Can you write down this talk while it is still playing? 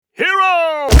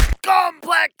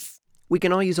Complex! We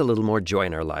can all use a little more joy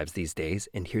in our lives these days,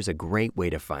 and here's a great way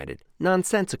to find it.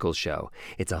 Nonsensical Show.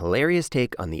 It's a hilarious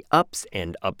take on the ups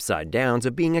and upside downs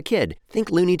of being a kid.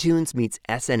 Think Looney Tunes meets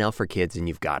SNL for kids and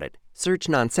you've got it. Search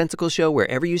Nonsensical Show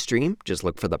wherever you stream. Just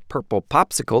look for the purple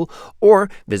popsicle, or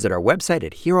visit our website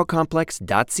at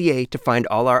herocomplex.ca to find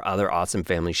all our other awesome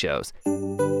family shows.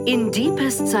 In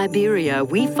deepest Siberia,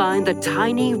 we find the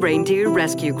tiny reindeer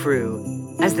rescue crew.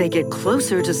 As they get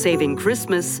closer to saving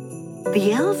Christmas,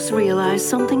 the elves realize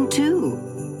something too.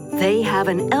 They have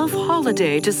an elf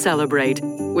holiday to celebrate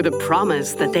with a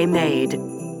promise that they made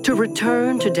to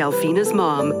return to Delphina's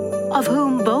mom, of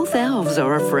whom both elves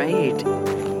are afraid.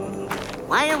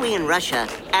 Why are we in Russia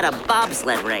at a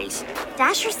bobsled race?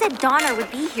 Dasher said Donner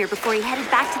would be here before he headed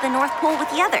back to the North Pole with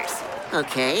the others.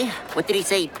 Okay, what did he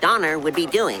say Donner would be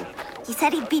doing? He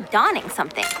said he'd be donning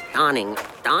something. Donning?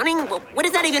 Donning? What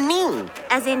does that even mean?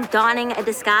 As in donning a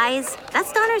disguise.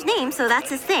 That's Donner's name, so that's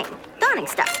his thing. Donning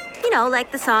stuff. You know,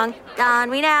 like the song, Don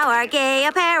we now our gay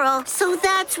apparel. So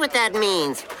that's what that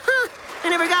means. Huh, I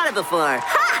never got it before.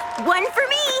 Ha! One for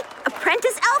me!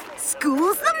 Apprentice elf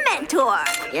schools the mentor.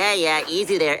 Yeah,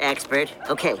 easy there, expert.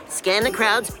 Okay, scan the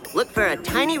crowds. Look for a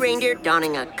tiny reindeer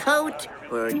donning a coat,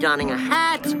 or donning a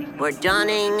hat, or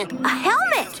donning... A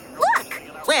helmet! Look!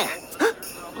 Where?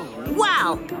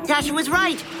 Wow! Dasher was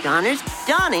right. Donner's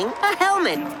donning a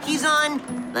helmet. He's on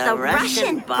the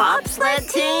Russian bobsled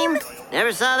team?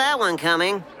 Never saw that one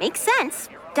coming. Makes sense.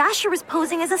 Dasher was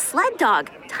posing as a sled dog.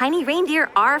 Tiny reindeer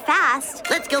are fast.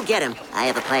 Let's go get him. I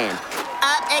have a plan.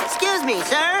 Excuse me,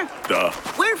 sir? Duh.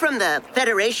 We're from the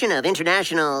Federation of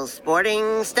International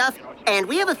Sporting Stuff, and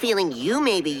we have a feeling you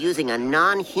may be using a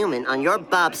non-human on your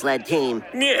bobsled team.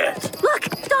 Yes. Look,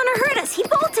 Donner heard us. He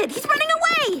bolted. He's running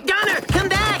away. Donner, come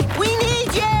back! We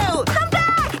need you! Come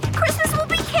back! Christmas will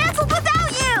be canceled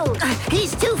without you!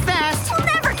 He's too fast. We'll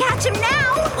never catch him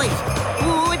now! Wait,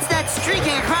 what's that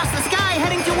streaking across the sky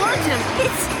heading towards him?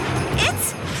 It's...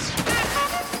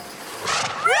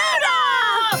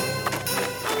 Rudolph!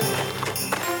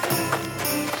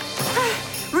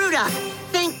 Rudolph,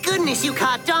 thank goodness you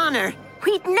caught Donner.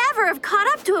 We'd never have caught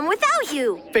up to him without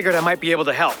you. Figured I might be able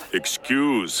to help.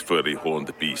 Excuse,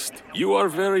 furry-horned beast. You are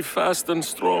very fast and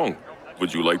strong.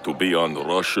 Would you like to be on the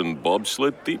Russian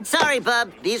bobsled team? Sorry,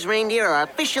 bub. These reindeer are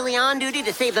officially on duty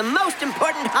to save the most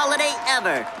important holiday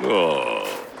ever.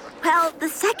 Oh. Well, the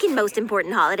second most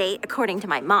important holiday, according to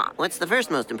my mom. What's the first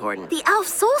most important? The elf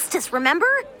solstice, remember?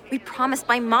 We promised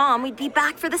my mom we'd be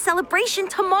back for the celebration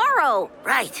tomorrow.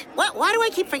 Right. Why do I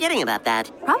keep forgetting about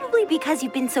that? Probably because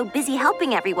you've been so busy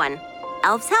helping everyone.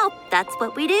 Elves help, that's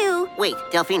what we do. Wait,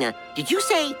 Delphina, did you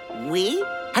say we?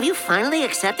 Have you finally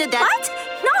accepted that?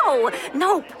 What?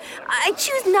 Nope. I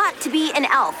choose not to be an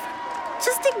elf.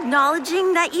 Just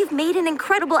acknowledging that you've made an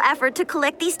incredible effort to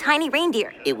collect these tiny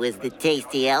reindeer. It was the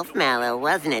tasty elf mallow,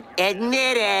 wasn't it?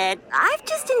 Admit it. I've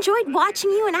just enjoyed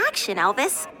watching you in action,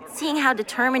 Elvis. Seeing how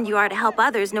determined you are to help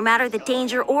others no matter the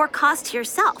danger or cost to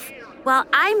yourself. While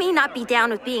I may not be down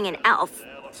with being an elf,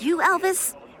 you,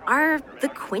 Elvis, are the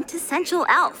quintessential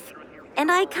elf. And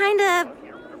I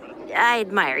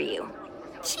admire you.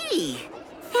 Gee,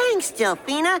 thanks,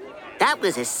 Delphina. That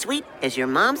was as sweet as your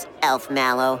mom's elf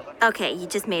mallow. Okay, you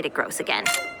just made it gross again.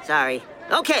 Sorry.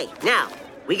 Okay, now,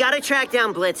 we gotta track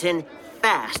down Blitzen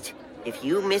fast. If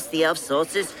you miss the elf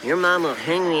solstice, your mom will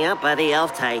hang me up by the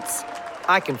elf tights.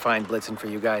 I can find Blitzen for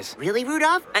you guys. Really,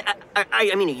 Rudolph?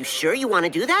 I mean, are you sure you want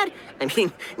to do that? I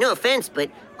mean, no offense, but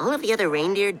all of the other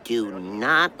reindeer do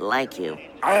not like you.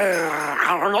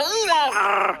 Yeah,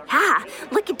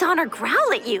 look at Donner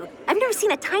growl at you. I've never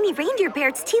seen a tiny reindeer bare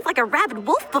its teeth like a rabid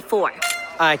wolf before.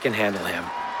 I can handle him.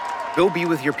 Go be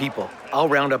with your people. I'll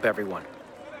round up everyone.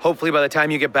 Hopefully by the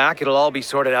time you get back, it'll all be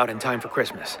sorted out in time for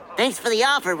Christmas. Thanks for the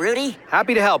offer, Rudy.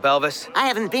 Happy to help, Elvis. I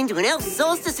haven't been to an elf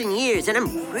solstice in years, and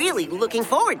I'm really looking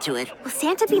forward to it. Will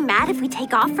Santa be mad if we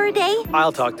take off for a day?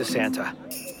 I'll talk to Santa.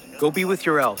 Go be with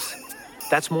your elves.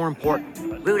 That's more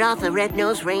important. Rudolph the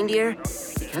Red-Nosed Reindeer,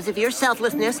 because of your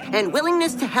selflessness and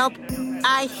willingness to help,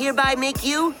 I hereby make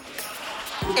you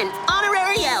an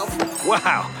honorary elf.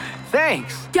 Wow,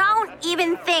 thanks. Don't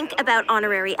even think about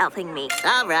honorary elfing me.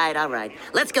 All right.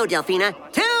 Let's go, Delphina,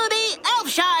 to the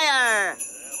Elfshire!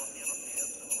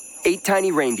 8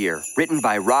 Tiny Reindeer, written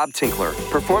by Rob Tinkler,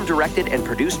 performed, directed, and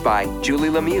produced by Julie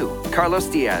Lemieux, Carlos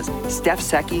Diaz, Steph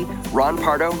Secchi, Ron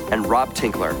Pardo, and Rob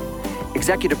Tinkler.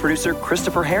 Executive producer,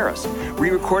 Christopher Harris.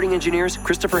 Re-recording engineers,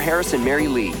 Christopher Harris and Mary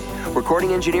Lee.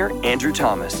 Recording engineer, Andrew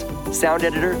Thomas. Sound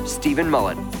editor, Stephen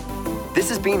Mullen. This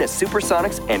has been a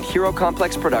Supersonics and Hero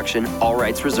Complex production, all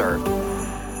rights reserved.